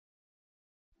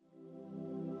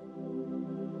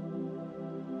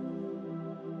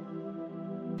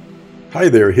Hi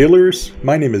there, healers.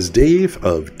 My name is Dave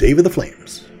of Dave of the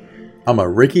Flames. I'm a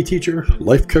Reiki teacher,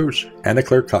 life coach, and a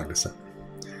claircognizant.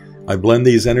 I blend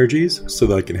these energies so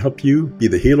that I can help you be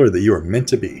the healer that you are meant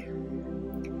to be.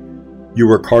 You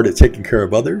work hard at taking care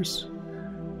of others.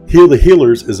 Heal the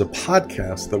Healers is a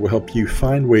podcast that will help you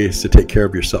find ways to take care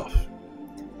of yourself.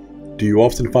 Do you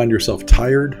often find yourself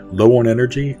tired, low on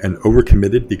energy, and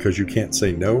overcommitted because you can't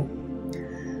say no?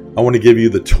 I want to give you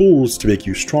the tools to make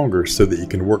you stronger so that you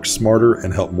can work smarter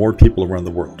and help more people around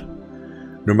the world.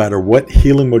 No matter what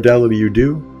healing modality you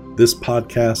do, this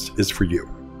podcast is for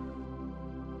you.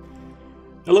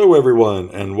 Hello, everyone,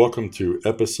 and welcome to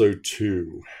episode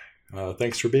 2.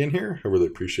 Thanks for being here. I really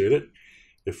appreciate it.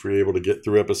 If you're able to get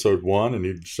through episode 1 and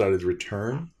you decided to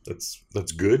return,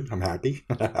 that's good. I'm happy.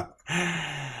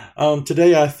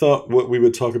 Today, I thought what we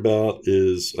would talk about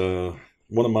is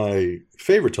one of my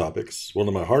favorite topics, one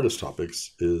of my hardest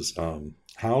topics, is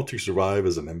how to survive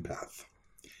as an empath.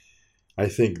 I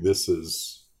think this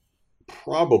is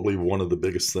probably one of the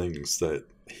biggest things that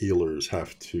healers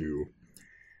have to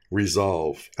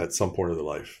resolve at some point of their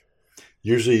life.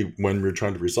 Usually when we're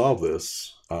trying to resolve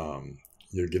this,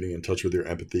 you're getting in touch with your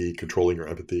empathy, controlling your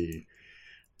empathy,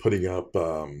 putting up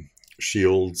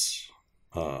shields,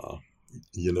 so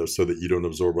that you don't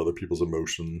absorb other people's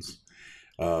emotions.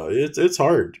 It's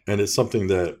hard, and it's something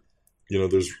that,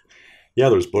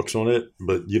 there's books on it,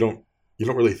 but you don't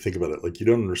really think about it. Like, you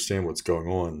don't understand what's going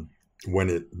on when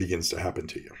it begins to happen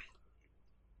to you.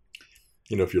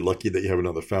 If you're lucky that you have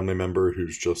another family member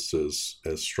who's just as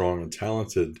strong and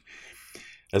talented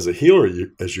as a healer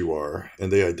as you are,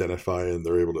 and they identify and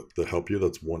they're able to help you,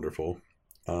 that's wonderful.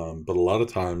 But a lot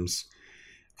of times,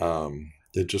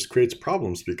 it just creates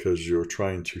problems because you're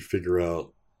trying to figure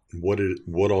out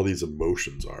what all these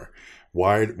emotions are.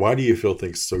 Why do you feel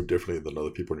things so differently than other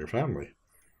people in your family?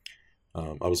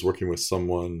 I was working with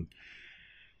someone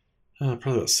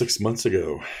probably about 6 months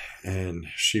ago, and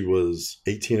she was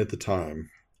 18 at the time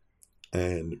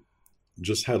and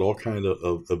just had all kind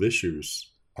of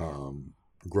issues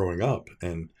growing up.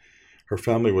 And her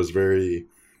family was very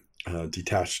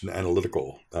detached and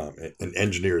analytical, an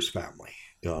engineer's family.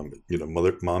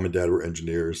 Mom and dad were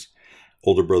engineers.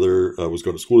 Older brother was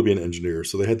going to school to be an engineer,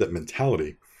 so they had that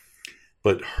mentality.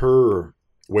 But her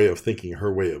way of thinking,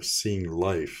 her way of seeing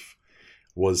life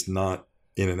was not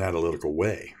in an analytical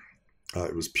way.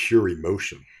 It was pure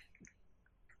emotion.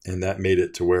 And that made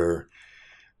it to where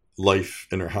life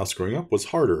in her house growing up was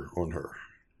harder on her.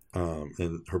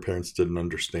 And her parents didn't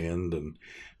understand, and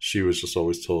she was just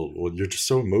always told, well, you're just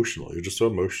so emotional. You're just so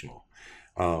emotional.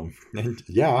 And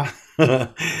yeah,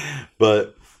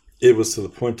 but it was to the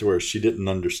point to where she didn't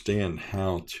understand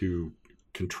how to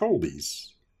control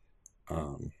these,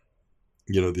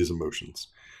 these emotions.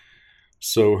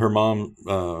 So her mom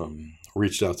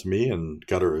reached out to me and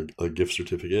got her a gift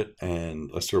certificate,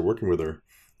 and I started working with her.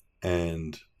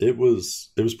 And it was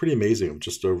pretty amazing,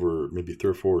 just over maybe 3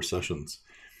 or 4 sessions,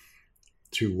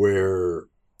 to where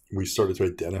we started to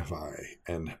identify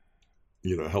and,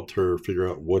 helped her figure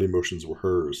out what emotions were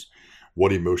hers,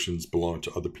 what emotions belonged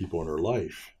to other people in her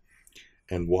life,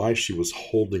 and why she was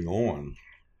holding on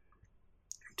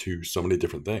to so many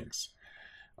different things.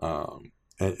 And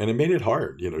it made it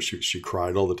hard. She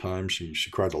cried all the time. She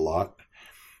cried a lot.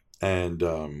 And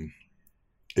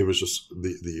it was just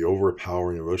the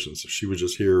overpowering emotions. She would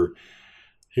just hear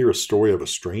a story of a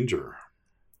stranger,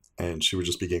 and she would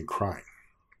just begin crying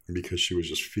because she was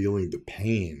just feeling the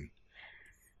pain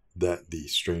that the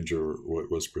stranger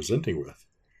was presenting with.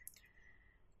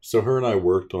 So her and I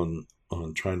worked on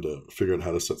trying to figure out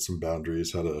how to set some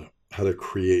boundaries, how to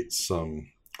create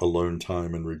some alone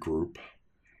time and regroup,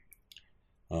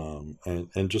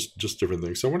 and just different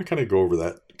things. So I want to kind of go over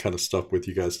that kind of stuff with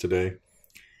you guys today.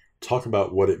 Talk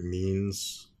about what it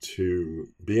means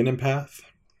to be an empath.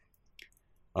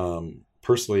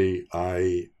 Personally,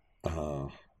 I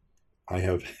have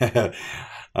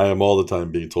I am all the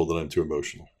time being told that I'm too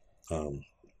emotional.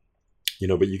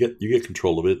 But you get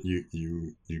control of it.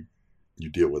 You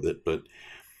deal with it. But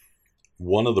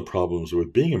one of the problems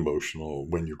with being emotional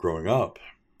when you're growing up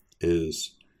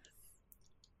is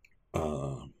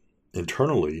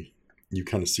internally you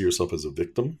kind of see yourself as a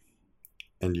victim,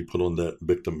 and you put on that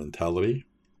victim mentality.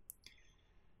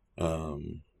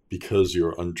 Because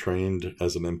you're untrained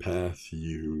as an empath,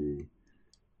 you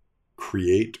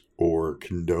create or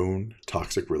condone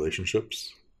toxic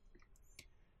relationships.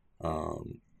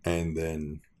 And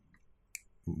then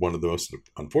one of the most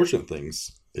unfortunate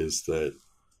things is that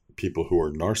people who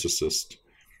are narcissists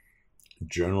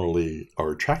generally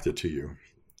are attracted to you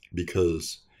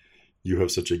because you have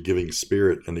such a giving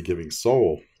spirit and a giving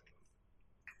soul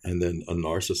And then a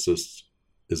narcissist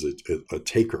is a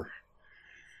taker.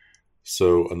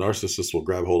 So a narcissist will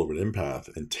grab hold of an empath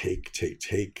and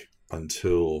take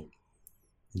until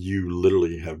you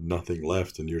literally have nothing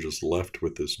left, and you're just left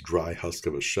with this dry husk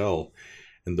of a shell.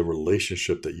 And the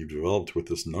relationship that you've developed with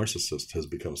this narcissist has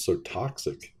become so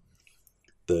toxic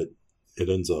that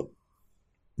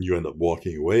you end up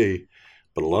walking away,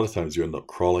 but a lot of times you end up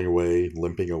crawling away,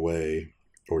 limping away,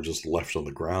 or just left on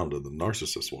the ground and the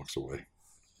narcissist walks away.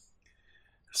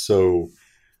 So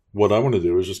what I want to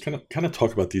do is just kind of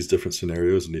talk about these different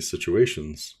scenarios and these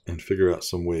situations and figure out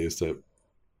some ways that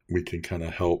we can kind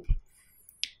of help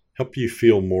you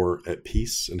feel more at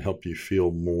peace and help you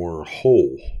feel more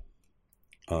whole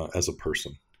as a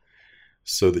person,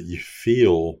 so that you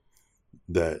feel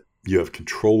that you have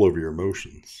control over your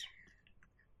emotions.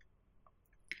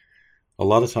 A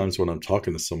lot of times when I'm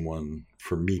talking to someone,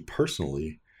 for me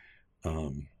personally,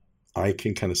 I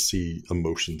can kind of see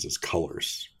emotions as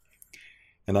colors.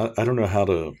 And I don't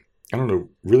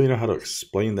really know how to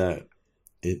explain that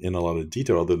in a lot of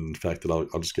detail, other than the fact that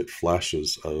I'll just get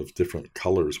flashes of different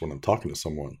colors when I'm talking to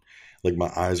someone. Like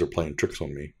my eyes are playing tricks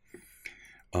on me.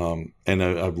 And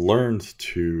I've learned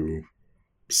to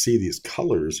see these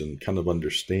colors and kind of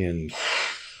understand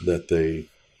that they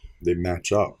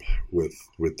match up with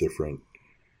different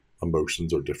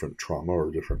emotions or different trauma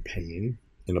or different pain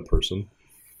in a person.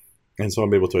 And so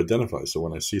I'm able to identify. So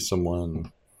when I see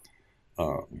someone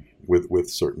with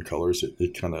certain colors,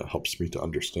 it kind of helps me to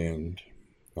understand.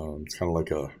 It's kind of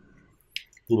like a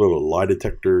little bit of a lie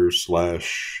detector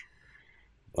slash,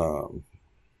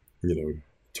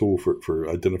 tool for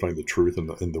identifying the truth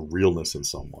and the realness in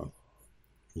someone.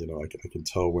 I can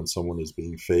tell when someone is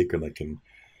being fake, and I can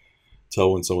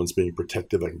tell when someone's being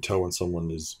protective. I can tell when someone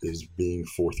is being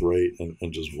forthright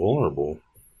and just vulnerable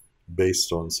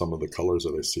based on some of the colors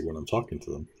that I see when I'm talking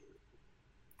to them.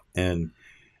 And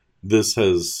this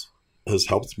has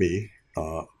helped me,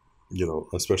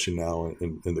 especially now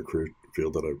in the career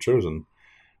field that I've chosen.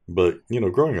 But,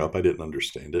 growing up, I didn't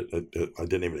understand it. I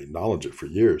didn't even acknowledge it for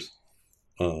years.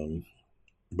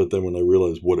 But then when I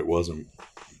realized what it was and,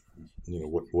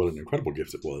 what an incredible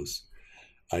gift it was,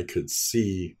 I could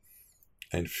see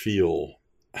and feel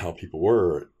how people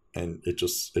were. And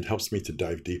it helps me to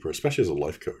dive deeper, especially as a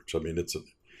life coach. I mean,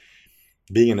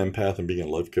 being an empath and being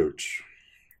a life coach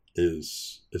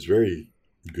is very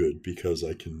good, because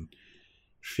I can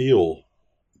feel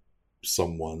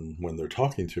someone when they're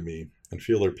talking to me and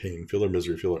feel their pain, feel their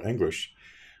misery, feel their anguish.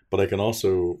 But I can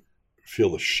also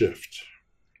feel the shift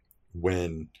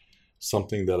when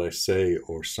something that I say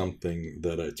or something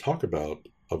that I talk about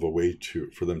of a way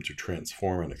for them to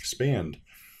transform and expand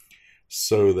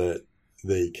so that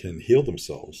they can heal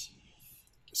themselves.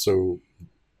 So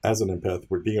as an empath,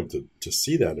 we're being able to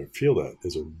see that and feel that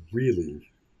is a really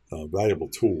valuable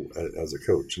tool as a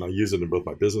coach. And I use it in both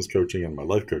my business coaching and my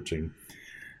life coaching.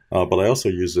 But I also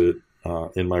use it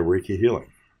in my Reiki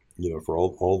healing, for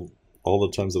all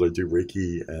the times that I do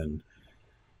Reiki, and,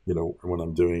 when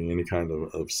I'm doing any kind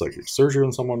of psychic surgery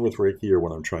on someone with Reiki, or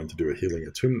when I'm trying to do a healing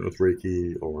attunement with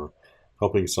Reiki, or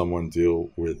helping someone deal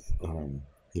with,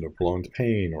 prolonged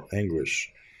pain or anguish,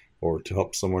 or to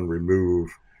help someone remove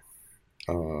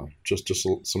just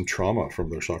some trauma from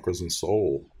their chakras and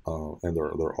soul and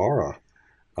their aura,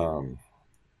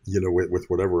 with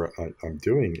whatever I'm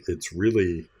doing, it's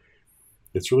really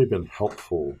been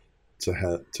helpful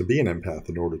to be an empath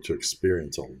in order to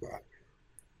experience all of that.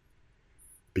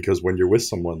 Because when you're with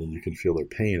someone and you can feel their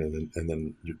pain, and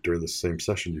then during the same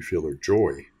session you feel their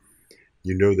joy,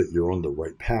 you know that you're on the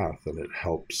right path, and it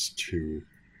helps to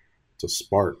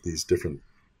spark these different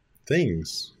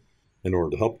things in order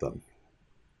to help them.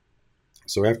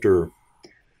 So after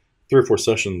 3 or 4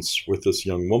 sessions with this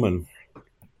young woman,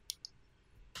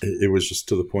 it was just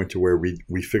to the point to where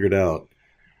we figured out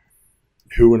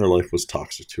who in her life was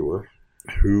toxic to her,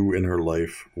 who in her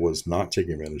life was not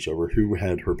taking advantage of her, who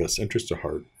had her best interest at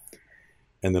heart,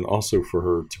 and then also for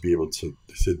her to be able to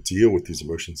deal with these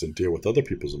emotions and deal with other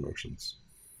people's emotions.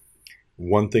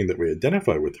 One thing that we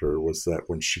identified with her was that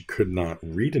when she could not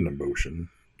read an emotion,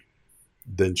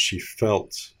 then she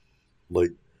felt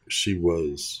like she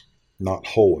was not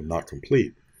whole and not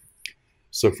complete.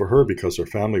 So for her, because her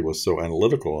family was so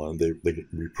analytical and they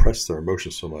repressed their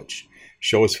emotions so much,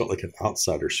 she always felt like an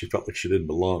outsider. She felt like she didn't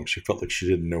belong. She felt like she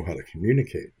didn't know how to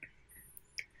communicate.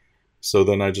 So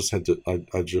then I just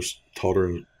taught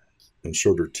her and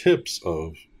showed her tips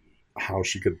of how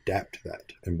she could adapt to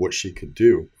that and what she could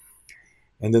do.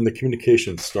 And then the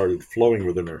communication started flowing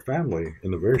within her family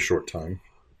in a very short time.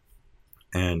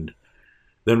 And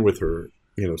then with her,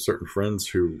 certain friends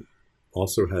who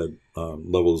also had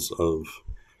levels of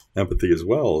empathy as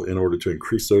well in order to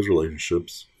increase those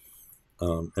relationships,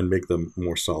 and make them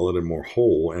more solid and more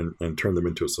whole, and turn them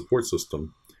into a support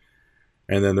system.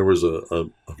 And then there was a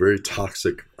very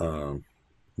toxic,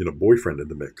 boyfriend in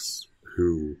the mix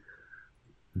who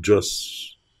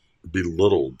just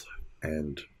belittled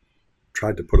and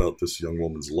tried to put out this young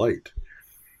woman's light.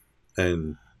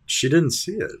 And she didn't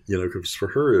see it, because for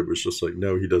her it was just like,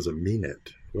 no, he doesn't mean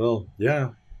it. Well,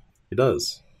 yeah, he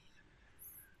does.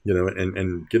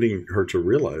 And getting her to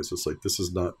realize it's like, this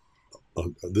is not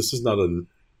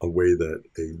a way that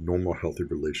a normal healthy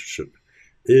relationship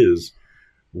is,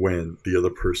 when the other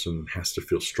person has to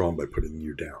feel strong by putting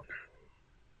you down.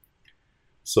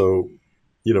 So,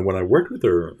 when I worked with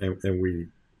her, and we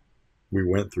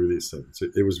went through these things,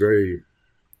 it was very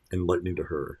enlightening to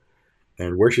her.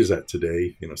 And where she's at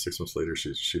today, 6 months later,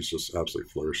 she's just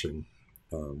absolutely flourishing.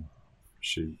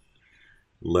 She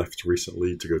left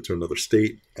recently to go to another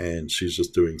state, and she's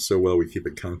just doing so well. We keep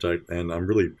in contact, and I'm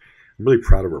really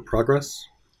proud of her progress,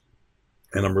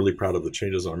 and I'm really proud of the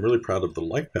changes, and I'm really proud of the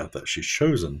life path that she's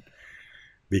chosen,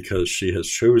 because she has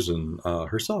chosen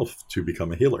herself to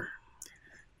become a healer.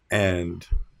 And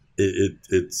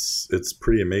it's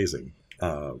pretty amazing,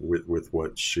 with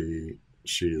what she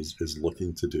is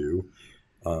looking to do.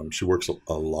 She works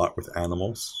a lot with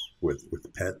animals,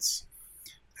 with pets,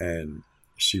 and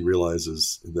she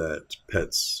realizes that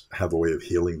pets have a way of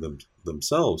healing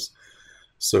themselves.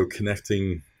 So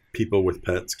connecting people with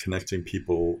pets, connecting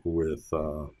people with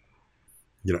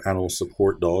animal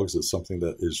support dogs is something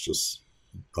that is just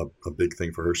a big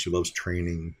thing for her. She loves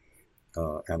training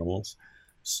animals.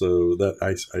 So that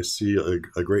I see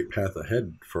a great path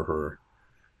ahead for her,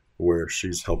 where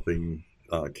she's helping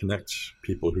connect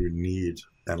people who need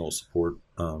animal support,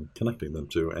 connecting them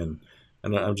to, and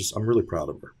I'm really proud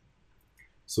of her.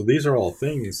 So these are all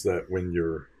things that when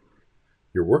you're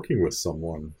working with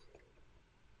someone,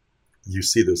 you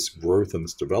see this growth and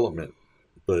this development,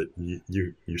 but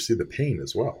you see the pain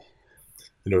as well.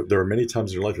 There are many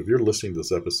times in your life, if you're listening to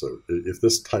this episode, if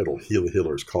this title, Heal the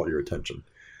Healers, caught your attention,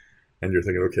 and you're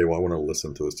thinking, okay, well, I want to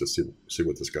listen to this to see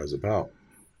what this guy's about.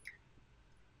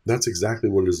 That's exactly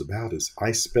what it is about. Is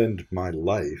I spend my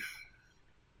life,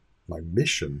 my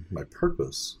mission, my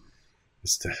purpose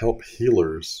is to help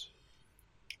healers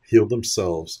heal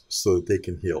themselves so that they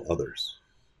can heal others.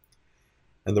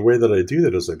 And the way that I do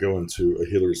that is I go into a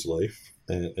healer's life,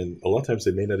 and a lot of times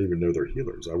they may not even know they're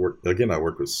healers. I work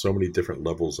with so many different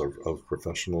levels of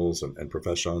professionals and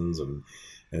professions, and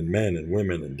men and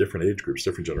women and different age groups,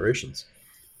 different generations.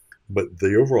 But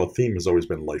the overall theme has always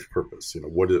been life purpose.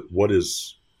 What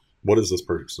is this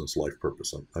person's life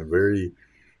purpose? I'm very,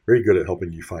 very good at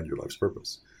helping you find your life's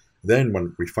purpose. Then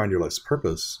when we find your life's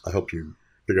purpose, I help you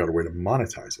figure out a way to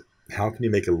monetize it. How can you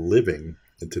make a living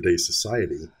in today's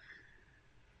society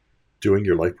doing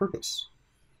your life purpose?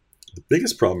 The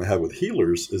biggest problem I have with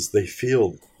healers is they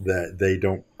feel that they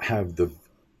don't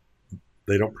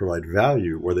provide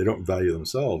value, or they don't value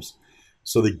themselves.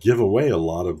 So they give away a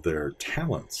lot of their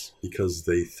talents because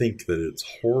they think that it's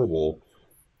horrible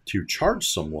to charge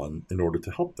someone in order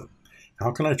to help them.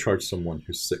 How can I charge someone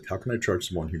who's sick? How can I charge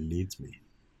someone who needs me?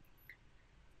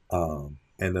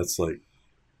 And that's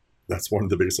one of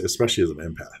the biggest, especially as an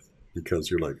empath, because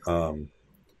you're like,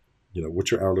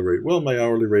 what's your hourly rate? Well, my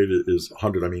hourly rate is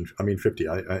 100. I mean 50.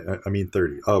 I mean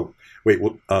 30. Oh, wait.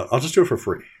 Well, I'll just do it for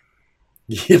free.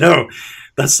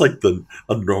 That's like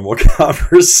a normal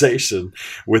conversation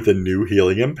with a new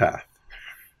healing empath.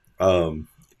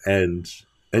 And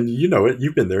it,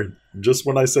 you've been there. Just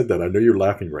when I said that, I know you're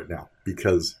laughing right now,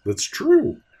 because that's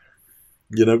true.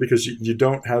 Because you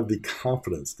don't have the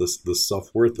confidence, the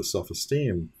self-worth, the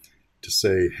self-esteem to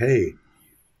say, hey,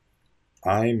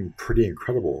 I'm pretty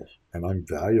incredible and I'm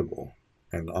valuable,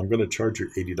 and I'm going to charge you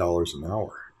 $80 an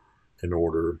hour in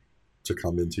order to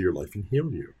come into your life and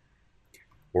heal you.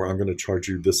 Or I'm going to charge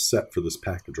you this set for this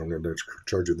package, or I'm going to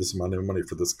charge you this amount of money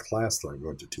for this class that I'm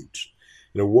going to teach.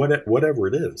 Whatever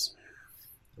it is.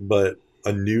 But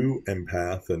a new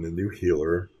empath and a new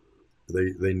healer,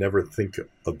 they never think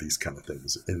of these kind of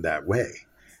things in that way,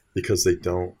 because they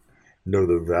don't know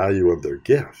the value of their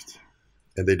gift,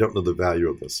 and they don't know the value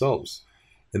of themselves.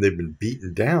 And they've been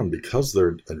beaten down because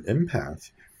they're an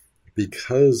empath,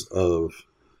 because of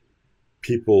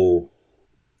people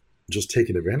just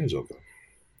taking advantage of them.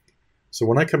 So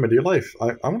when I come into your life,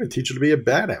 I want to teach you to be a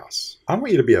badass. I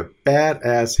want you to be a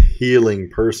badass healing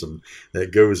person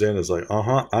that goes in as like,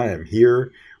 I am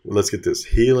here. Let's get this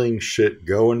healing shit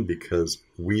going, because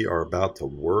we are about to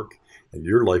work, and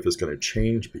your life is going to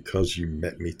change because you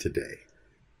met me today.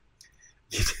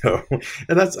 you know,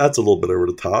 and that's a little bit over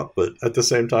the top, but at the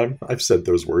same time, I've said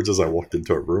those words as I walked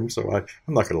into a room, so I'm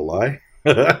not going to lie.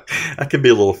 I can be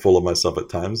a little full of myself at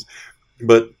times,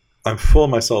 but I'm full of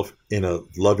myself in a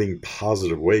loving,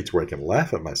 positive way to where I can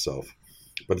laugh at myself.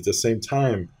 But at the same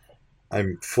time,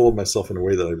 I'm full of myself in a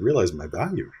way that I realize my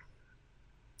value.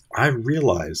 I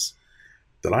realize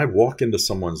that I walk into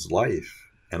someone's life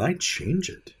and I change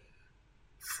it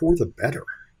for the better.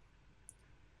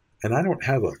 And I don't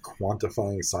have a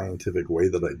quantifying scientific way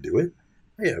that I do it.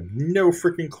 I have no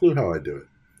freaking clue how I do it.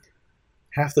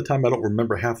 Half the time I don't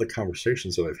remember half the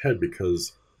conversations that I've had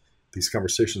because these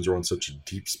conversations are on such a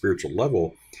deep spiritual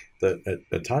level that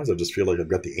at times I just feel like I've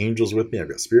got the angels with me, I've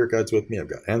got spirit guides with me, I've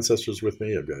got ancestors with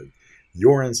me, I've got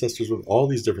your ancestors with all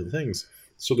these different things.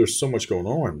 So there's so much going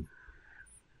on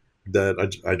that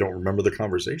I don't remember the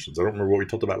conversations. I don't remember what we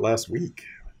talked about last week.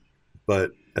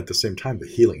 But at the same time, the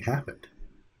healing happened.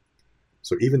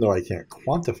 So even though I can't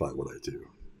quantify what I do,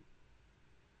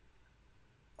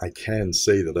 I can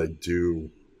say that I do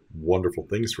wonderful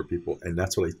things for people, and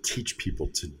that's what I teach people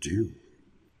to do.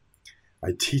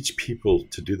 I teach people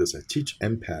to do this. I teach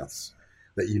empaths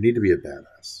that you need to be a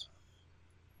badass.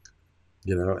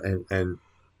 You know, and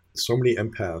so many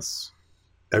empaths,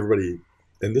 everybody,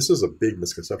 and this is a big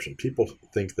misconception. People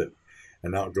think that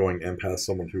an outgoing empath,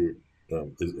 someone who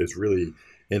is really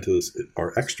into this,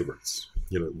 are extroverts.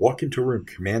 You know, walk into a room,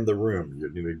 command the room.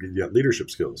 You got leadership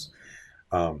skills.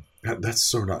 That's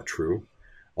so not true.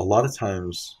 A lot of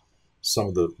times, some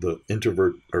of the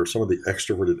introvert or some of the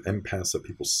extroverted empaths that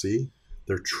people see,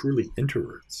 they're truly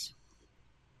introverts,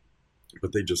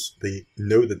 but they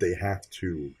know that they have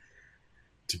to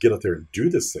get out there and do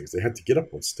these things. They have to get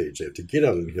up on stage. They have to get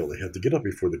out and heal. They have to get up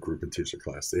before the group and teach a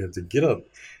class. They have to get up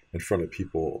in front of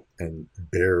people and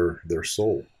bare their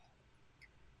soul.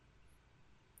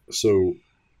 So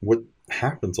what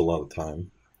happens a lot of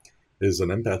time is an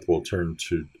empath will turn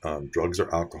to drugs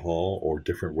or alcohol or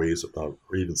different ways of,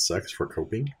 or even sex for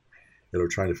coping.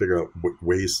 Trying to figure out what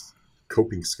ways,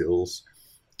 coping skills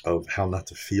of how not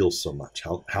to feel so much,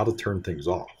 how to turn things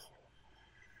off.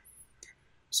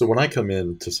 So when I come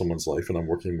into someone's life and I'm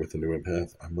working with a new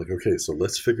empath, I'm like, okay, so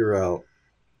let's figure out,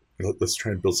 let's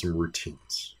try and build some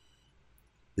routines.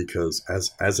 Because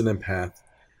as an empath,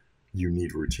 you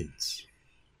need routines.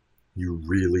 You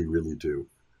really, really do.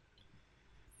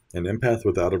 An empath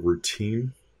without a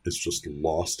routine is just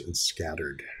lost and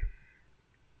scattered.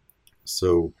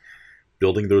 So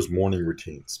building those morning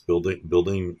routines,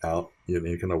 building out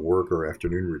any kind of work or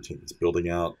afternoon routines, building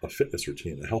out a fitness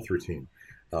routine, a health routine,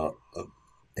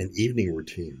 an evening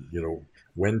routine,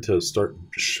 when to start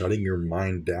shutting your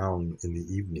mind down in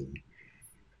the evening.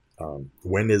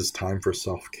 When is time for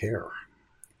self-care?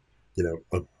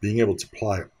 Being able to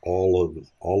apply all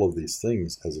of these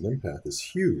things as an empath is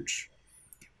huge.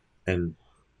 And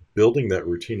building that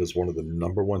routine is one of the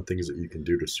number one things that you can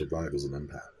do to survive as an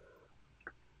empath.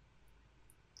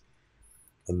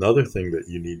 Another thing that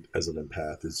you need as an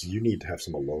empath is you need to have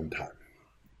some alone time.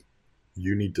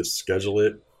 You need to schedule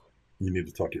it. You need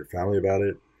to talk to your family about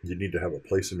it. You need to have a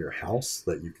place in your house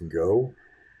that you can go,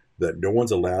 that no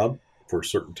one's allowed for a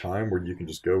certain time, where you can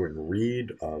just go and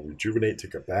read, rejuvenate,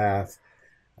 take a bath,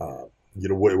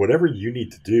 whatever you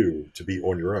need to do to be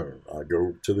on your own.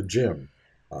 Go to the gym,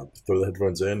 throw the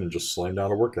headphones in and just slam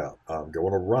down a workout, go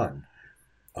on a run,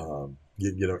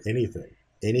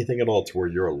 anything at all to where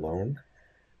you're alone,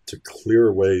 to clear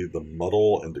away the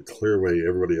muddle and to clear away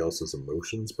everybody else's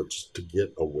emotions, but just to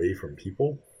get away from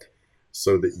people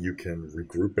so that you can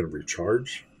regroup and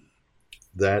recharge.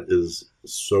 That is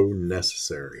so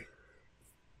necessary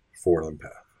for an empath.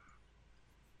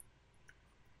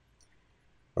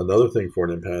 Another thing for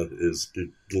an empath is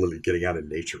literally getting out in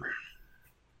nature.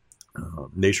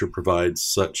 Nature provides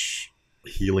such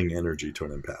healing energy to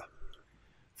an empath.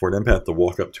 For an empath to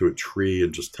walk up to a tree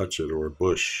and just touch it, or a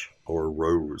bush or a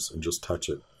rose and just touch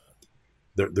it,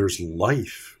 there's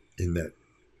life in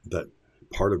that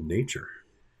part of nature.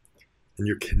 And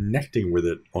you're connecting with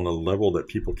it on a level that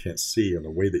people can't see, in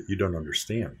a way that you don't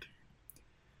understand.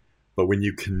 But when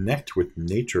you connect with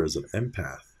nature as an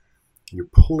empath, you're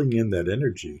pulling in that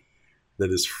energy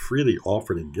that is freely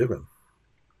offered and given.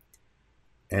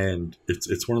 And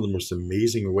it's one of the most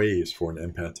amazing ways for an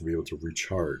empath to be able to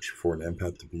recharge, for an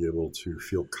empath to be able to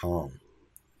feel calm,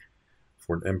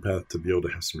 for an empath to be able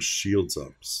to have some shields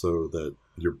up so that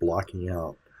you're blocking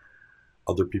out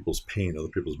other people's pain, other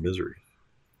people's misery.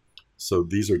 So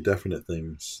these are definite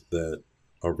things that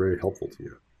are very helpful to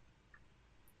you.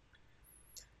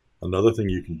 Another thing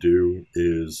you can do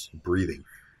is breathing.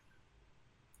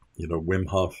 Wim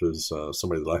Hof is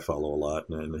somebody that I follow a lot,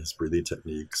 and his breathing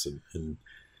techniques and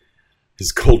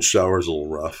His cold shower is a little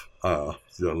rough. Let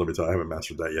me tell you, I haven't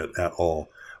mastered that yet at all.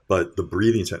 But the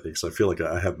breathing techniques, I feel like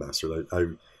I have mastered.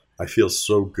 I feel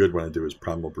so good when I do his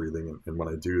primal breathing, and when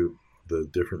I do the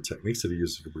different techniques that he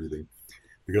uses for breathing,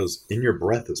 because in your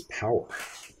breath is power.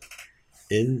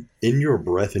 In your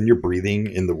breath, in your breathing,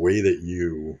 in the way that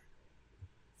you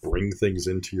bring things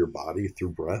into your body through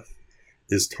breath,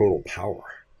 is total power.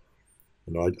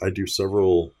 I do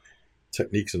several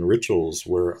techniques and rituals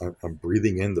where I'm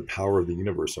breathing in the power of the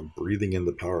universe. I'm breathing in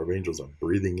the power of angels. I'm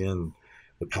breathing in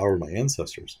the power of my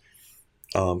ancestors.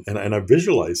 And I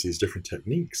visualize these different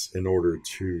techniques in order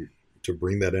to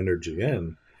bring that energy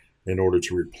in order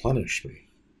to replenish me.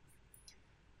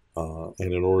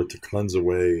 And in order to cleanse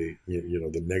away,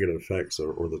 the negative effects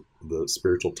or the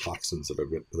spiritual toxins that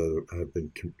have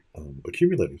been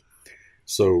accumulating.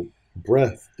 So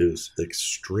breath is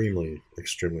extremely,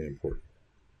 extremely important.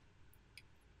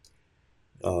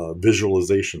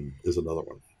 Visualization is another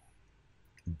one.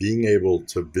 Being able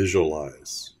to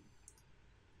visualize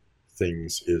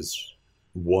things is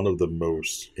one of the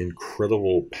most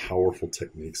incredible, powerful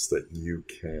techniques that you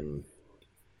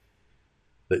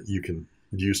can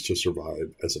use to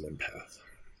survive as an empath,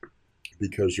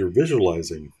 because you're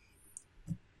visualizing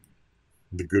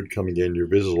the good coming in, you're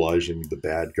visualizing the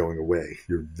bad going away,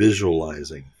 you're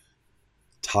visualizing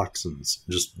toxins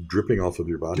just dripping off of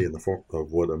your body in the form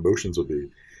of what emotions would be,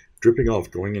 dripping off,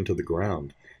 going into the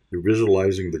ground. You're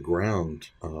visualizing the ground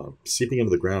seeping into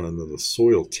the ground, and then the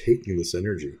soil taking this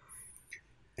energy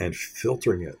and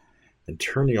filtering it and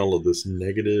turning all of this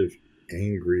negative,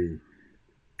 angry,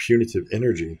 punitive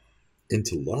energy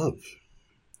into love.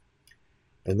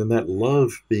 And then that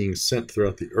love being sent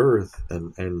throughout the earth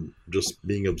and just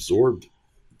being absorbed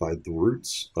by the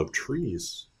roots of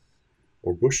trees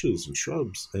or bushes and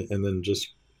shrubs, and then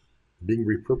just being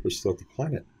repurposed throughout the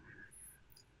planet.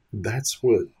 That's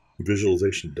what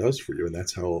visualization does for you, and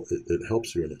that's how it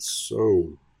helps you, and it's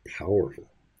so powerful.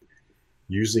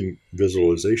 Using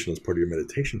visualization as part of your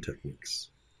meditation techniques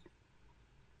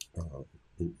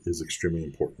is extremely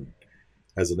important.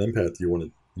 As an empath, you want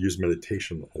to use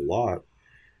meditation a lot,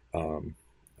 and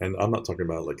I'm not talking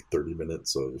about like 30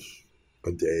 minutes of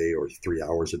a day or 3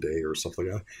 hours a day or something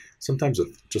like that. Sometimes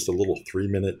just a little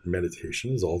 3-minute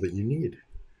meditation is all that you need.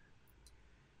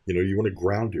 You want to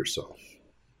ground yourself.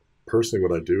 Personally,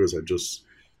 what I do is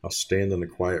I'll stand in a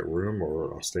quiet room,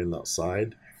 or I'll stand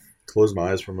outside, close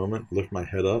my eyes for a moment, lift my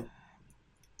head up,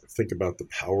 think about the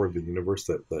power of the universe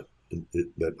that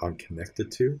I'm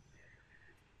connected to.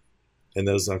 And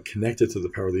as I'm connected to the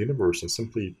power of the universe, I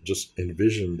simply just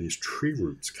envision these tree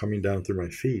roots coming down through my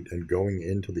feet and going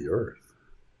into the earth.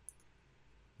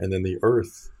 And then the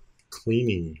earth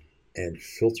cleaning and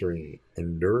filtering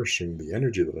and nourishing the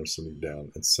energy that I'm sending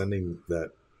down, and sending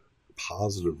that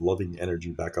positive, loving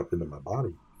energy back up into my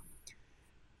body.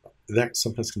 That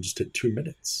sometimes can just take 2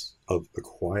 minutes of a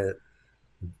quiet,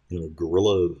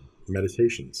 guerrilla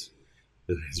meditations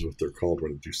is what they're called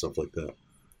when you do stuff like that.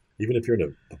 Even if you're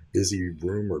in a busy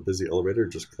room or a busy elevator,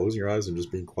 just closing your eyes and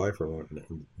just being quiet for a moment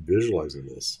and visualizing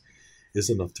this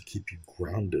is enough to keep you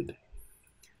grounded.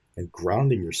 And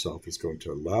grounding yourself is going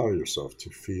to allow yourself to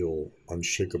feel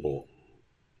unshakable,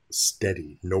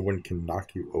 steady. No one can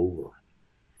knock you over.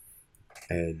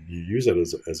 And you use that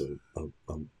as a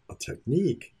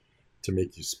technique to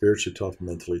make you spiritually tough,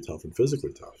 mentally tough, and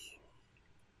physically tough.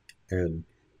 And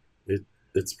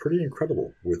it's pretty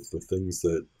incredible with the things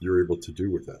that you're able to do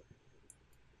with that.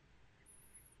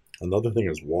 Another thing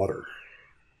is water.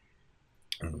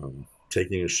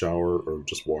 Taking a shower or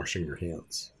just washing your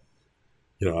hands.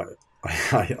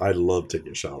 I love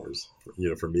taking showers.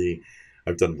 For me,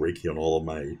 I've done Reiki on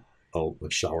all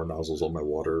the shower nozzles, all my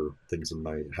water things in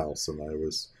my house, and I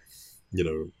always,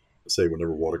 say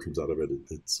whenever water comes out of it,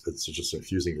 it's just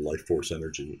infusing life force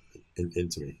energy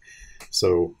into me.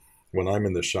 So when I'm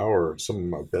in the shower, some of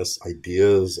my best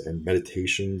ideas and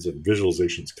meditations and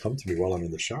visualizations come to me while I'm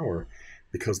in the shower,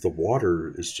 because the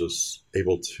water is just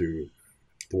the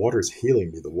water is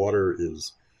healing me. The water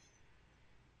is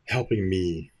helping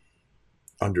me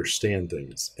understand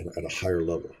things at a higher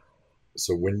level.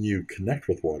 So when you connect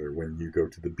with water, when you go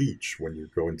to the beach, when you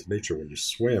go into nature, when you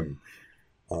swim,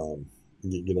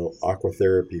 aqua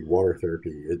therapy, water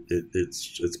therapy,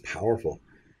 it's powerful.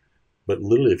 But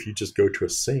literally, if you just go to a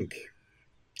sink,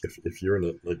 if you're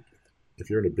in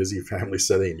a busy family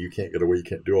setting and you can't get away, you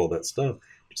can't do all that stuff,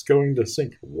 just going to the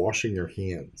sink, washing your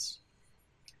hands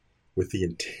with the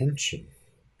intention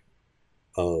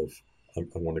of, I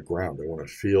want to ground. I want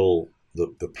to feel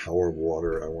the power of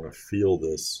water. I want to feel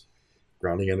this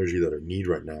grounding energy that I need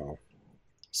right now,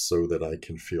 so that I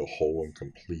can feel whole and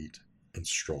complete and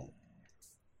strong.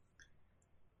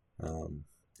 Um,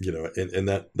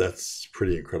 and that's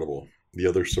pretty incredible. The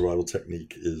other survival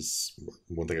technique is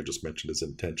one thing I just mentioned is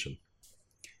intention.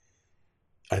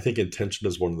 I think intention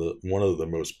is one of the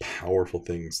most powerful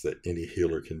things that any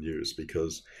healer can use,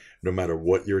 because no matter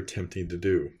what you're attempting to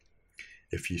do,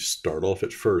 if you start off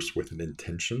at first with an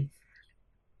intention,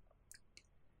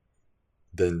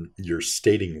 then you're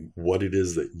stating what it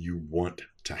is that you want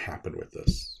to happen with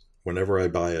this. Whenever I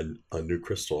buy a new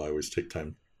crystal, I always take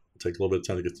a little bit of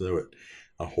time to get to know it.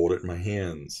 I'll hold it in my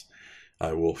hands.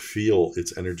 I will feel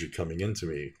its energy coming into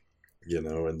me,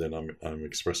 and then I'm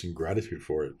expressing gratitude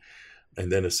for it. And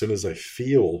then as soon as I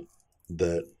feel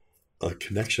that a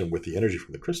connection with the energy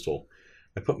from the crystal,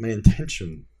 I put my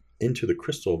intention into the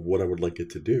crystal of what I would like it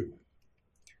to do.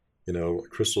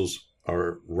 Crystals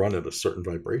are run at a certain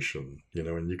vibration,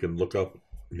 and you can look up,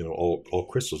 all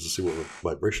crystals to see what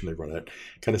vibration they run at,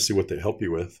 kind of see what they help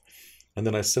you with. And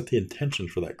then I set the intention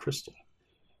for that crystal.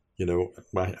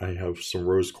 I have some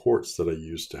rose quartz that I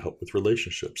use to help with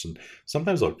relationships. And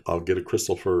sometimes I'll get a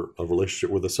crystal for a relationship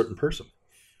with a certain person.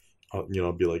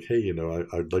 I'll be like, hey,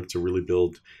 I'd like to really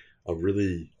build a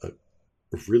really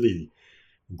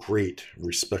great,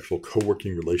 respectful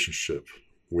co-working relationship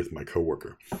with my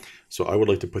coworker. So I would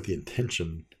like to put the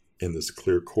intention in this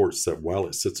clear quartz that while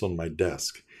it sits on my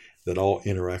desk, that all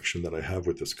interaction that I have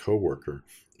with this coworker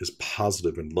is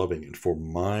positive and loving and for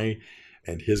my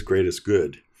and his greatest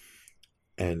good,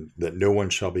 and that no one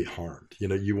shall be harmed.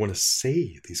 You want to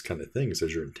say these kind of things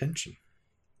as your intention.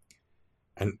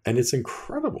 And it's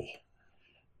incredible,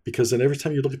 because then every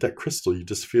time you look at that crystal, you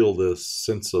just feel this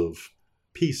sense of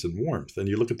peace and warmth. And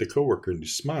you look at the coworker and you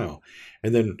smile.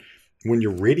 And then when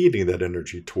you're radiating that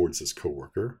energy towards this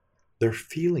coworker, they're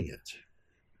feeling it.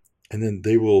 And then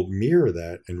they will mirror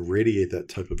that and radiate that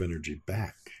type of energy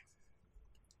back.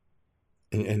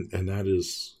 And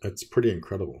that's pretty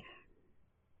incredible.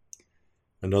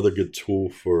 Another good tool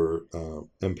for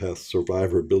empath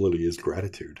survivability is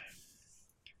gratitude.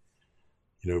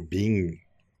 Being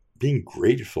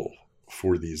grateful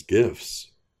for these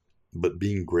gifts, but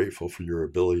being grateful for your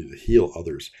ability to heal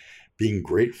others, being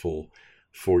grateful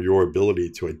for your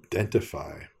ability to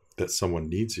identify that someone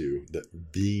needs you,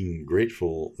 that being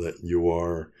grateful that you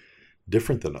are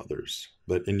different than others,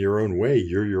 that in your own way,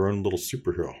 you're your own little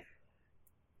superhero.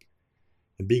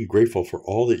 And being grateful for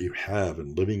all that you have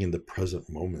and living in the present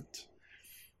moment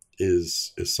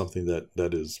is something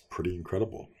that is pretty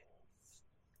incredible.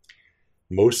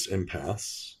 Most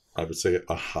empaths, I would say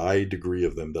a high degree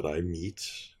of them that I meet,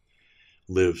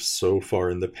 live so far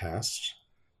in the past,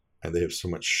 and they have so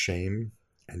much shame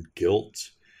and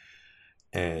guilt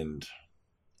and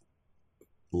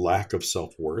lack of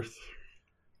self-worth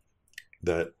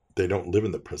that they don't live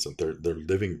in the present. They're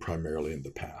living primarily in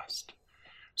the past.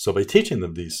 So by teaching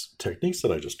them these techniques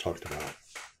that I just talked about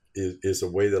is a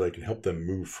way that I can help them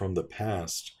move from the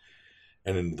past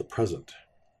and into the present.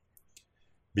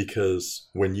 Because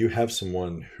when you have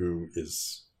someone who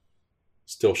is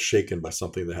still shaken by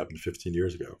something that happened 15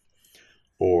 years ago,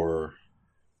 or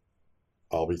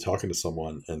I'll be talking to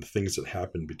someone and things that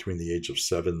happened between the age of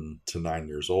 7 to 9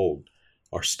 years old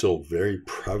are still very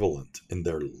prevalent in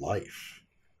their life,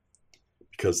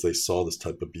 because they saw this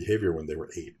type of behavior when they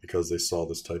were 8, because they saw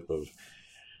this type of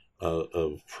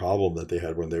problem that they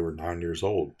had when they were 9 years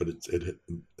old. But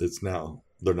it's now,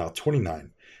 they're now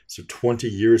 29. So 20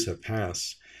 years have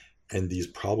passed, and these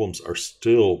problems are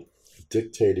still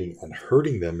dictating and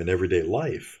hurting them in everyday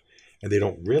life, and they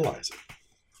don't realize it.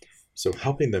 So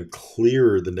helping them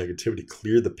clear the negativity,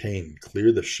 clear the pain,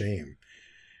 clear the shame,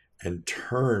 and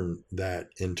turn that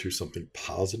into something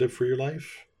positive for your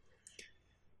life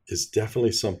is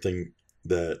definitely something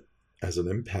that, as an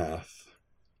empath,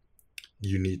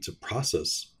 you need to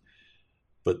process.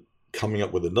 But coming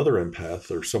up with another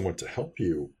empath or someone to help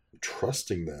you,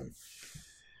 trusting them.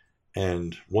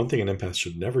 And one thing an empath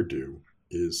should never do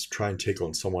is try and take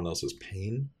on someone else's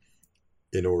pain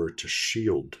in order to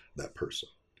shield that person.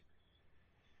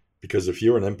 Because if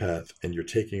you're an empath and you're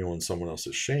taking on someone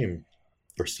else's shame,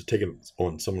 or taking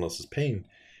on someone else's pain,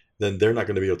 then they're not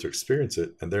going to be able to experience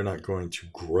it, and they're not going to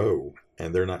grow,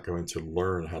 and they're not going to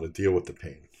learn how to deal with the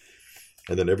pain.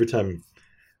 And then every time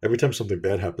something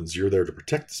bad happens, you're there to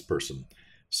protect this person.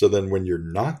 So then when you're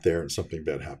not there and something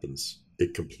bad happens,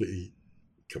 it completely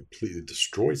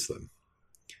destroys them.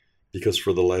 Because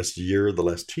for the last year, the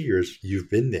last 2 years, you've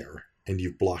been there and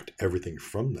you've blocked everything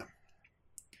from them.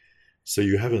 So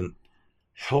you haven't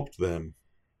helped them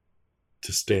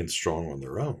to stand strong on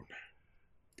their own.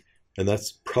 And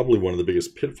that's probably one of the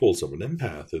biggest pitfalls of an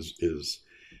empath is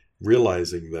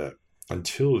realizing that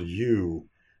until you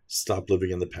stop living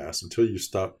in the past, until you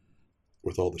stop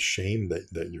with all the shame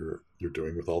that you're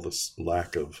doing, with all this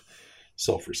lack of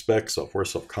self-respect, self-worth,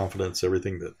 self-confidence,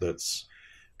 everything that's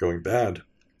going bad,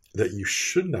 that you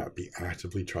should not be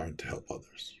actively trying to help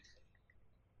others.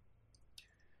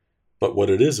 But what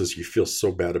it is you feel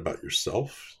so bad about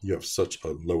yourself, you have such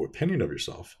a low opinion of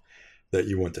yourself, that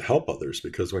you want to help others,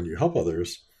 because when you help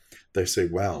others, they say,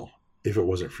 wow, if it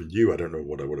wasn't for you, I don't know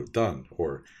what I would have done.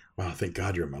 Or, wow, thank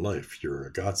God you're in my life. You're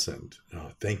a godsend.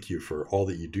 Thank you for all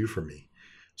that you do for me.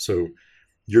 So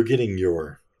you're getting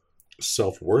your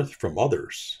self-worth from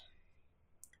others.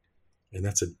 And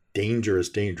that's a dangerous,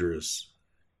 dangerous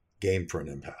game for an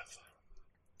empath.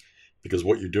 Because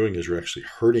what you're doing is you're actually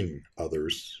hurting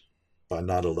others by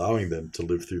not allowing them to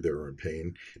live through their own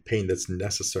pain that's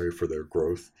necessary for their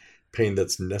growth, pain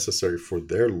that's necessary for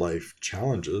their life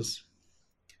challenges.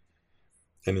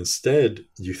 And instead,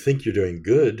 you think you're doing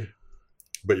good,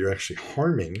 but you're actually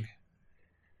harming,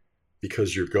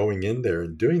 because you're going in there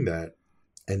and doing that.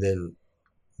 And then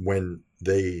when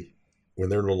they're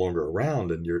no longer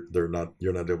around and you're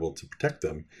not able to protect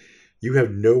them, you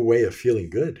have no way of feeling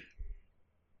good.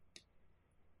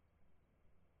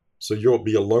 So you'll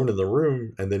be alone in the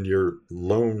room, and then your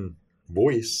lone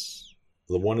voice,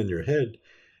 the one in your head,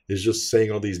 is just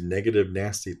saying all these negative,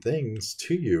 nasty things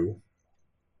to you,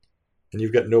 and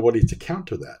you've got nobody to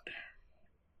counter that.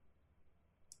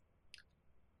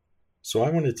 So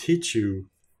I want to teach you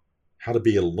how to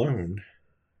be alone,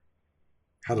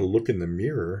 how to look in the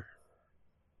mirror,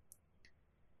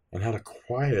 and how to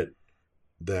quiet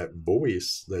that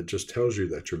voice that just tells you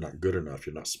that you're not good enough,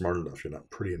 you're not smart enough, you're not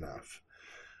pretty enough.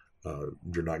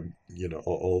 You're not,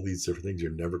 all these different things.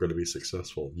 You're never going to be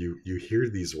successful. You hear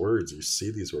these words, you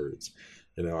see these words.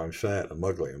 I'm fat, I'm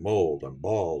ugly, I'm old, I'm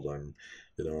bald,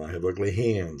 I have ugly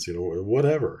hands,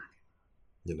 whatever.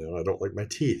 I don't like my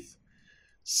teeth.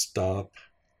 Stop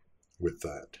with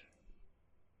that.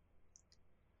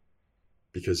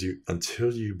 Because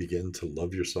until you begin to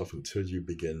love yourself, until you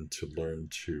begin to learn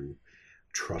to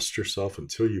trust yourself,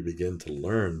 until you begin to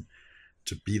learn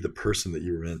to be the person that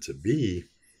you're meant to be,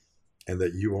 and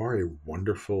that you are a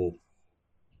wonderful,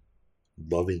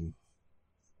 loving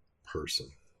person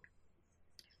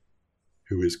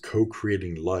who is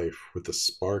co-creating life with the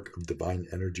spark of divine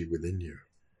energy within you.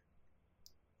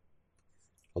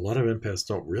 A lot of empaths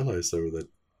don't realize, though,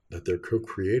 that they're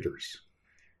co-creators,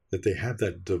 that they have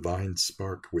that divine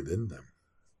spark within them,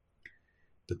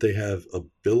 that they have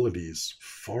abilities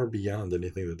far beyond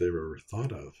anything that they've ever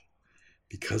thought of,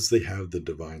 because they have the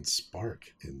divine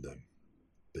spark in them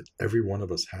that every one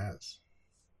of us has.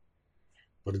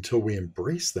 But until we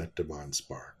embrace that divine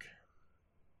spark,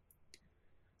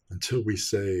 until we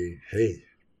say, hey,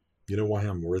 you know why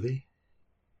I'm worthy?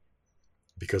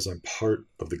 Because I'm part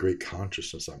of the great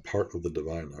consciousness. I'm part of the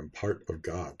divine. I'm part of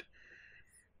God.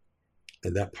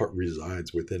 And that part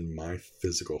resides within my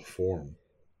physical form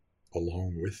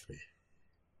along with me.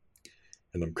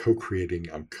 And I'm co-creating,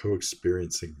 I'm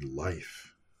co-experiencing life.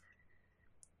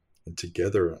 And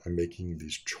together I'm making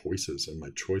these choices, and my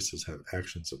choices have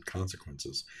actions and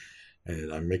consequences.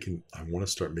 And I want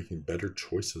to start making better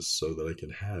choices so that I can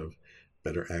have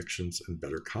better actions and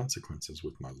better consequences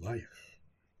with my life.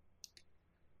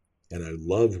 And I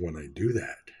love when I do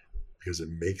that, because it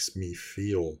makes me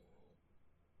feel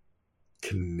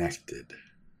connected.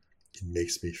 It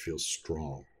makes me feel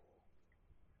strong.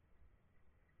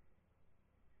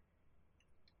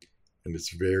 And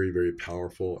it's very, very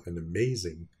powerful and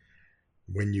amazing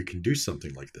when you can do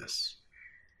something like this.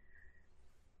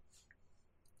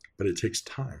 But it takes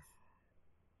time.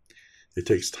 It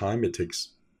takes time, it takes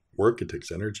work, it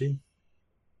takes energy.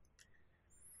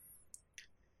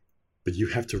 But you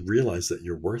have to realize that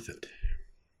you're worth it.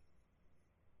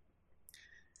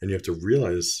 And you have to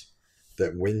realize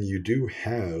that when you do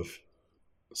have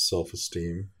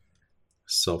self-esteem,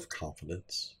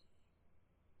 self-confidence,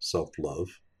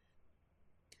 self-love,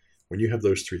 when you have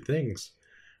those three things,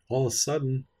 all of a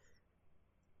sudden,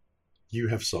 you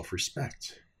have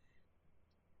self-respect.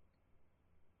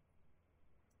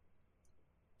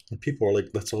 And people are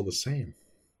like, that's all the same.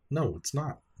 No, it's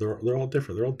not. They're all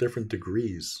different. They're all different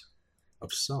degrees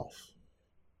of self.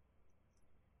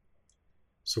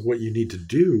 So what you need to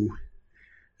do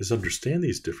is understand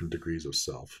these different degrees of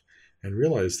self and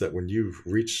realize that when you've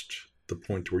reached the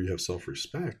point where you have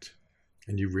self-respect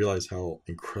and you realize how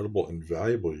incredible and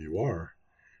valuable you are,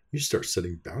 you start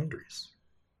setting boundaries.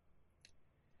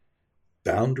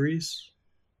 Boundaries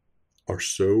are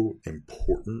so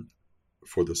important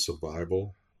for the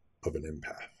survival of an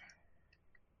empath.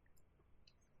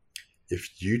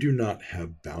 If you do not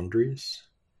have boundaries,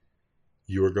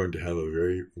 you are going to have a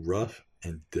very rough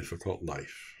and difficult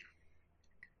life.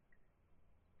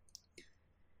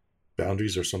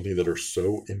 boundaries are something that are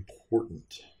so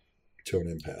important to an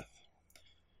empath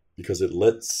because it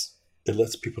lets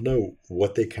people know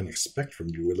what they can expect from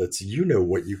you. It lets you know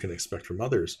what you can expect from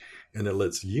others, and it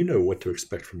lets you know what to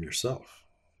expect from yourself.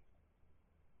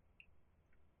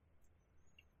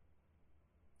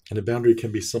 And a boundary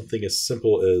can be something as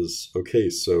simple as, okay,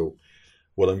 so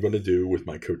what I'm going to do with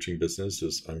my coaching business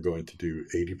is I'm going to do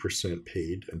 80%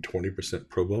 paid and 20%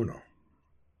 pro bono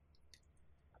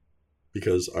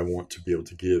because I want to be able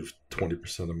to give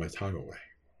 20% of my time away.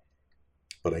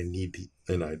 But I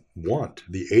want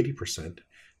the 80%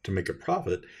 to make a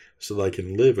profit so that I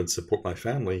can live and support my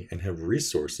family and have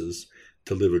resources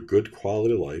to live a good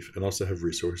quality life and also have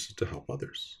resources to help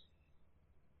others.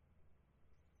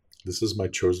 This is my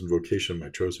chosen vocation, my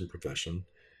chosen profession,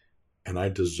 and I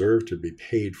deserve to be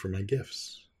paid for my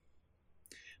gifts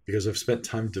because I've spent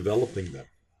time developing them.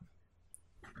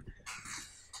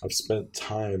 I've spent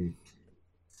time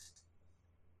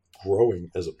growing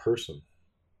as a person,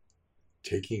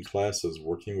 taking classes,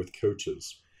 working with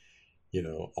coaches,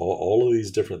 all of these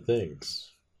different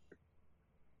things.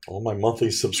 All my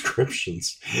monthly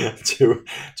subscriptions to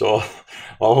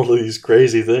all of these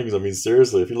crazy things. I mean,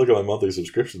 seriously, if you look at my monthly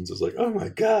subscriptions, it's like, oh my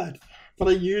God. But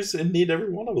I use and need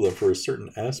every one of them for a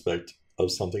certain aspect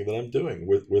of something that I'm doing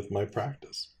with my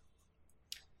practice.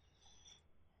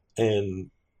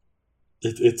 And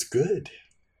it's good.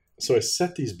 So I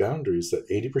set these boundaries that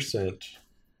 80%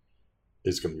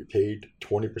 is going to be paid,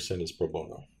 20% is pro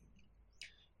bono.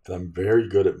 And I'm very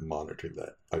good at monitoring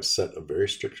that. I've set a very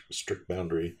strict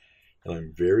boundary, and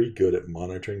I'm very good at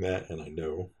monitoring that, and I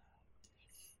know.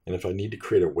 And if I need to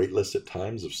create a wait list at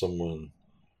times, if someone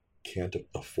can't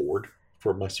afford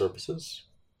for my services,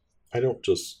 I don't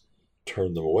just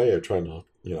turn them away. I try to,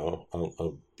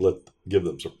 I'll give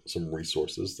them some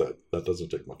resources that doesn't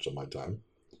take much of my time.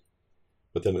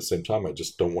 But then at the same time, I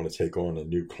just don't want to take on a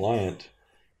new client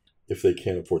if they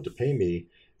can't afford to pay me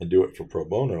and do it for pro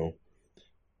bono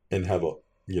and have a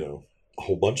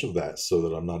whole bunch of that so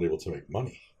that I'm not able to make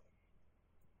money.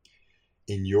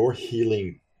 In your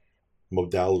healing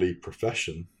modality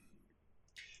profession,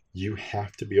 you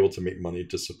have to be able to make money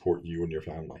to support you and your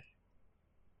family.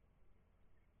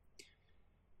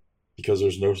 Because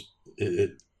there's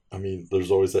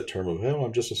there's always that term of, oh,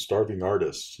 I'm just a starving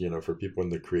artist, for people in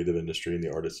the creative industry and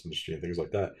the artist industry and things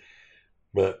like that.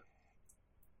 But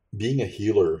being a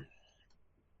healer,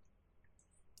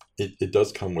 it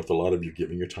does come with a lot of you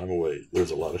giving your time away. There's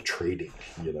a lot of trading,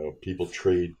 people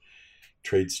trade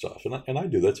stuff. And I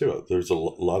do that too. There's a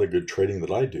lot of good trading that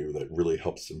I do that really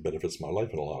helps and benefits my life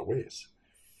in a lot of ways.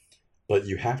 But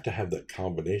you have to have that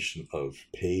combination of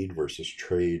paid versus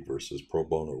trade versus pro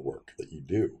bono work that you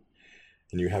do.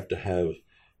 And you have to have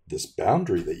this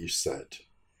boundary that you set,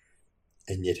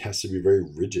 and it has to be very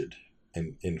rigid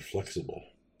and inflexible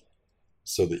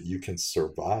so that you can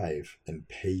survive and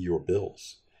pay your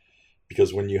bills.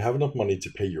 Because when you have enough money to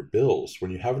pay your bills,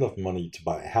 when you have enough money to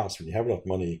buy a house, when you have enough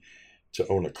money to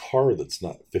own a car that's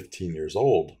not 15 years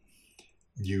old,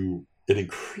 it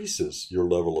increases your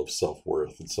level of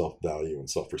self-worth and self-value and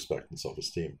self-respect and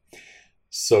self-esteem.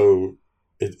 So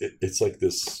it's like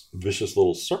this vicious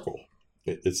little circle.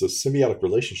 It's a symbiotic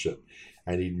relationship.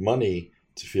 I need money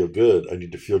to feel good. I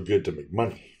need to feel good to make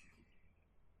money.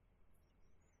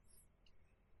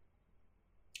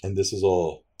 And this is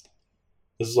all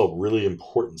really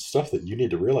important stuff that you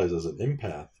need to realize as an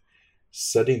empath,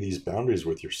 setting these boundaries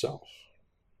with yourself.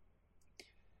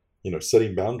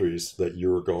 Setting boundaries that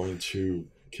you're going to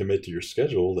commit to your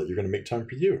schedule, that you're going to make time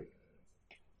for you.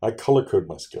 I color code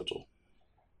my schedule.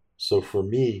 So for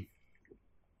me,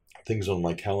 things on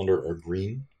my calendar are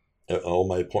green. All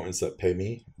my appointments that pay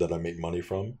me, that I make money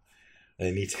from, and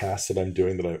any task that I'm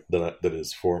doing that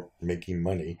is for making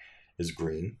money is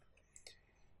green.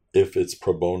 If it's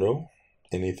pro bono,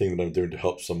 anything that I'm doing to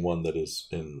help someone that is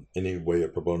in any way a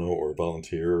pro bono or a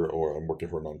volunteer, or I'm working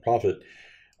for a nonprofit,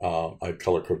 I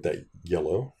color code that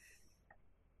yellow.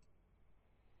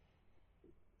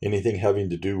 Anything having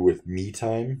to do with me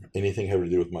time, anything having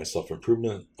to do with my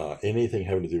self-improvement, anything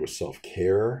having to do with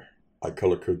self-care, I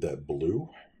color code that blue.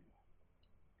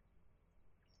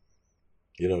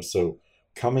 So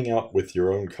coming out with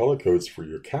your own color codes for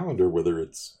your calendar, whether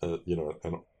it's a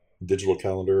digital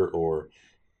calendar or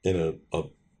in a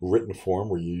written form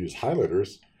where you use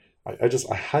highlighters,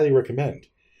 I highly recommend.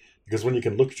 Because when you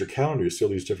can look at your calendar, you see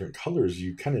all these different colors,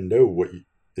 you kind of know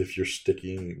if you're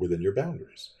sticking within your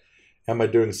boundaries. Am I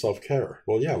doing self-care?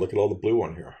 Well, yeah, look at all the blue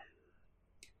on here.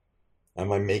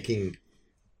 Am I making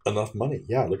enough money?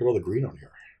 Yeah, look at all the green on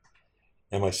here.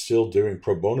 Am I still doing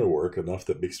pro bono work enough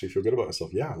that makes me feel good about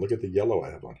myself? Yeah, look at the yellow I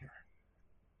have on here.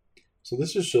 So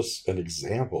this is just an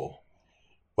example,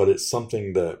 but it's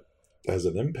something that as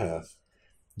an empath,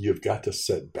 you've got to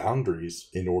set boundaries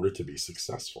in order to be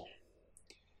successful.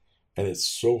 And it's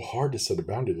so hard to set a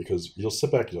boundary because you'll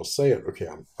sit back and you'll say it, okay,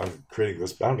 I'm creating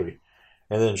this boundary.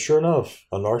 And then sure enough,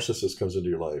 a narcissist comes into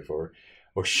your life, or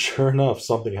sure enough,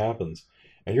 something happens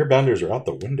and your boundaries are out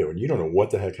the window and you don't know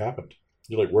what the heck happened.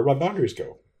 You're like, where'd my boundaries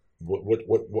go? What?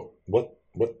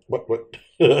 But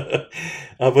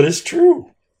it's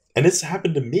true. And it's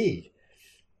happened to me.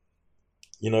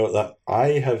 That I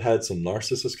have had some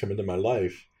narcissists come into my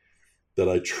life that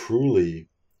I truly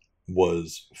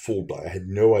was fooled by. I had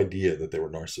no idea that they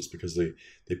were narcissists because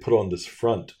they put on this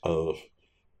front of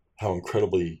how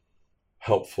incredibly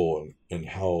helpful and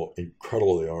how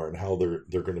incredible they are and how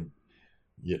they're going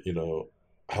to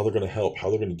how they're going to help, how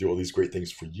they're going to do all these great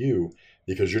things for you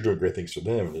because you're doing great things for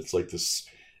them. And it's like this.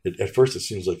 At first, it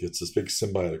seems like it's this big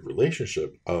symbiotic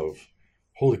relationship of,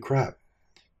 holy crap,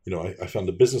 I found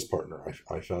a business partner.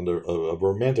 I found a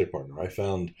romantic partner. I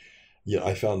found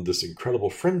this incredible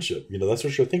friendship. That's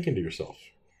what you're thinking to yourself.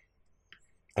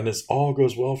 And it all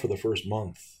goes well for the first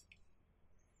month.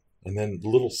 And then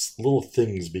little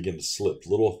things begin to slip.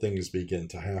 Little things begin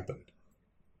to happen.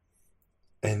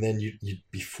 And then you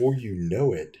before you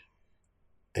know it,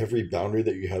 every boundary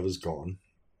that you have is gone.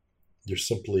 You're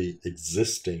simply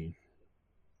existing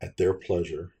at their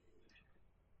pleasure.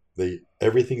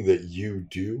 Everything that you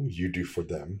do for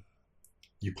them.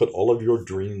 You put all of your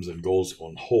dreams and goals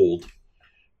on hold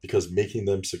because making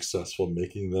them successful,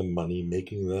 making them money,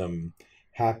 making them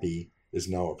happy is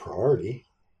now a priority.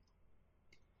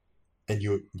 And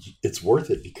it's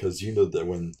worth it because you know that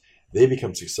when they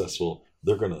become successful,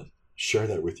 they're going to share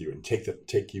that with you and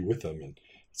take you with them. And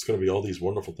it's going to be all these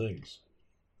wonderful things.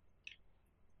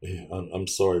 Yeah, I'm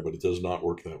sorry, but it does not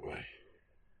work that way.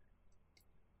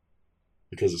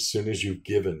 Because as soon as you've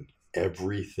given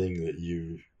everything that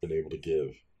you've been able to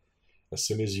give, as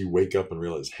soon as you wake up and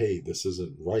realize, hey, this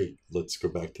isn't right, let's go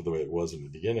back to the way it was in the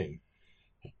beginning,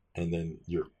 and then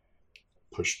you're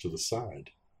pushed to the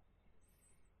side.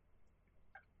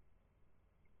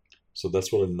 So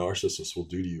that's what a narcissist will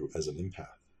do to you as an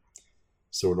empath.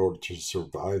 So in order to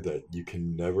survive that, you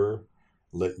can never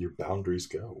let your boundaries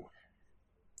go.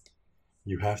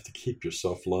 You have to keep your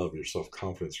self-love, your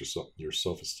self-confidence, your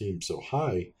self-esteem so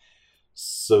high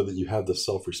so that you have the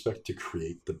self-respect to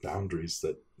create the boundaries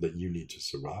that you need to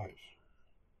survive.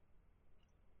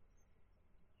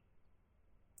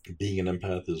 Being an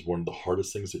empath is one of the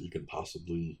hardest things that you can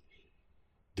possibly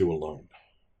do alone.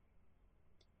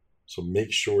 So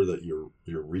make sure that you're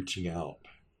reaching out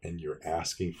and you're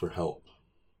asking for help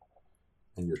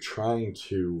and you're trying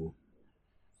to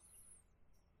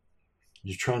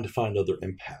find other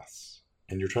empaths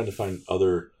and you're trying to find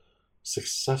other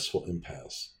successful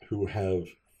empaths who have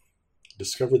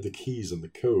discovered the keys and the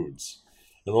codes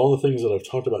and all the things that I've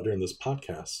talked about during this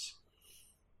podcast.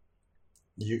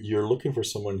 You're looking for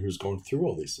someone who's gone through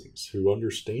all these things, who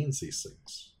understands these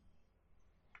things,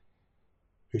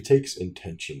 who takes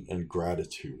intention and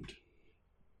gratitude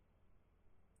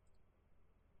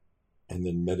and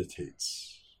then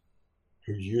meditates,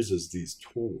 who uses these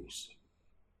tools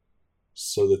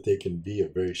so that they can be a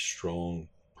very strong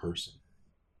person.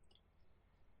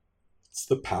 It's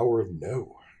the power of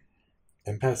no.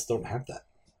 Empaths don't have that.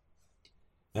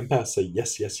 Empaths say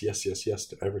yes, yes, yes, yes, yes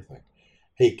to everything.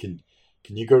 Hey, can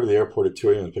you go to the airport at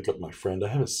 2 a.m. and pick up my friend? I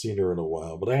haven't seen her in a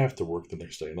while, but I have to work the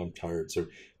next day and I'm tired. So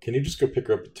can you just go pick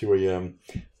her up at 2 a.m.,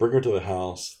 bring her to the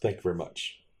house? Thank you very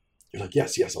much. You're like,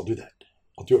 yes, yes, I'll do that.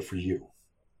 I'll do it for you.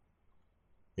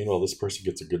 Meanwhile, this person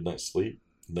gets a good night's sleep.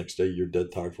 The next day, you're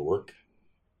dead tired for work.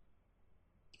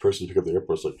 The person you pick up at the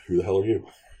airport is like, who the hell are you?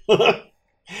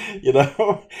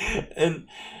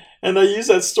 And I use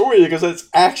that story because it's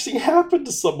actually happened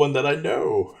to someone that I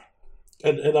know.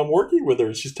 And I'm working with her,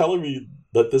 and she's telling me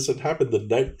that this had happened the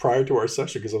night prior to our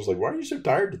session because I was like, why are you so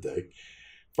tired today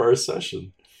for our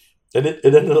session? And it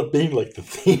ended up being like the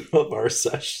theme of our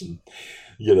session,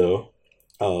 and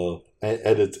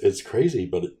it's crazy,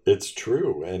 but it's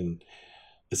true. And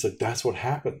it's like, that's what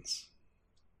happens.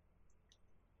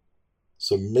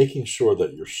 So making sure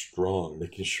that you're strong,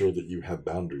 making sure that you have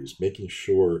boundaries, making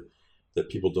sure that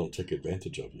people don't take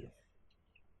advantage of you.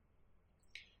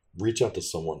 Reach out to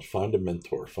someone, find a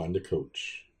mentor, find a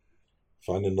coach,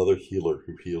 find another healer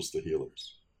who heals the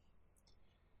healers.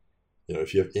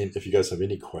 If you guys have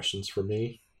any questions for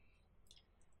me,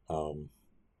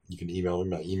 you can email me.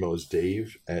 My email is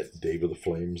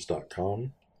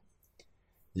dave@daveoftheflames.com.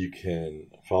 You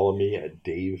can follow me at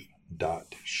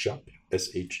dave.shepp,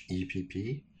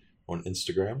 SHEPP, on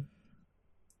Instagram.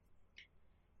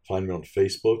 Find me on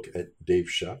Facebook at Dave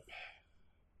Shepp.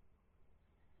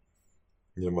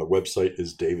 My website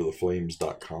is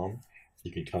daveoftheflames.com.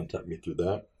 You can contact me through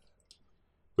that.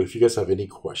 But if you guys have any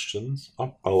questions,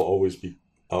 I'll always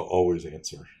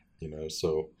answer.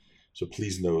 So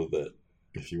please know that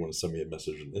if you want to send me a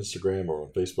message on Instagram or on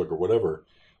Facebook or whatever,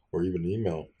 or even an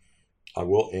email, I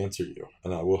will answer you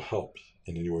and I will help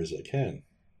in any ways I can.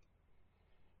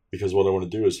 Because what I want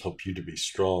to do is help you to be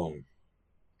strong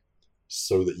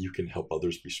so that you can help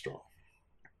others be strong.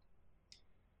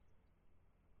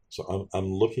 So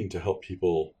I'm looking to help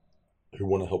people who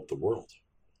want to help the world.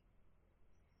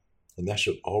 And that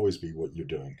should always be what you're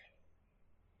doing.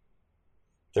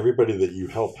 Everybody that you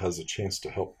help has a chance to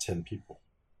help 10 people.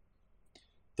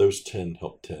 Those 10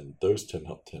 help 10. Those 10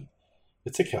 help 10.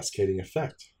 It's a cascading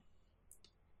effect.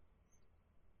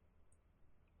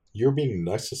 You're being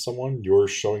nice to someone, you're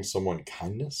showing someone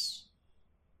kindness,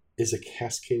 is a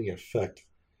cascading effect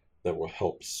that will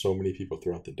help so many people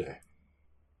throughout the day.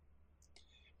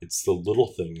 It's the little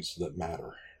things that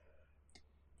matter,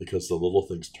 because the little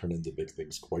things turn into big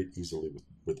things quite easily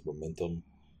with momentum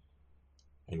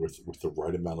and with the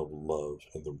right amount of love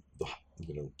and the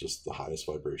just the highest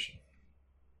vibration.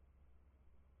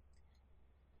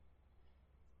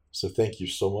 So thank you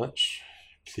so much.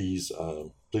 Please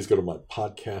go to my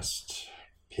podcast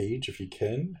page if you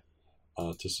can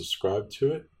to subscribe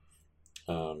to it.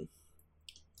 I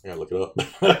gotta look it up.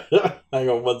 Hang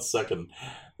on 1 second.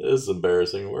 This is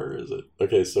embarrassing. Where is it?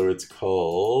 Okay, so it's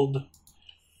called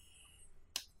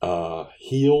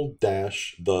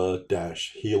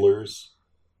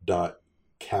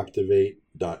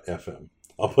heal-the-healers.captivate.fm.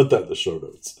 I'll put that in the show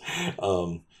notes.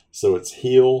 So it's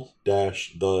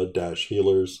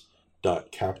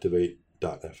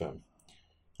heal-the-healers.captivate.fm.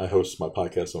 I host my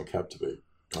podcast on Captivate,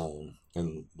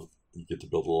 and you get to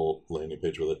build a little landing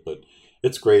page with it, but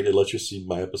it's great. It lets you see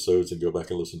my episodes and go back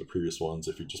and listen to previous ones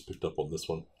if you just picked up on this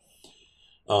one.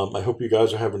 I hope you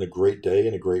guys are having a great day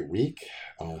and a great week.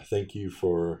 Thank you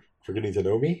for getting to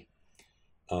know me.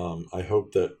 I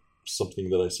hope that something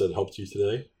that I said helped you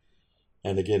today.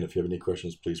 And again, if you have any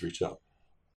questions, please reach out.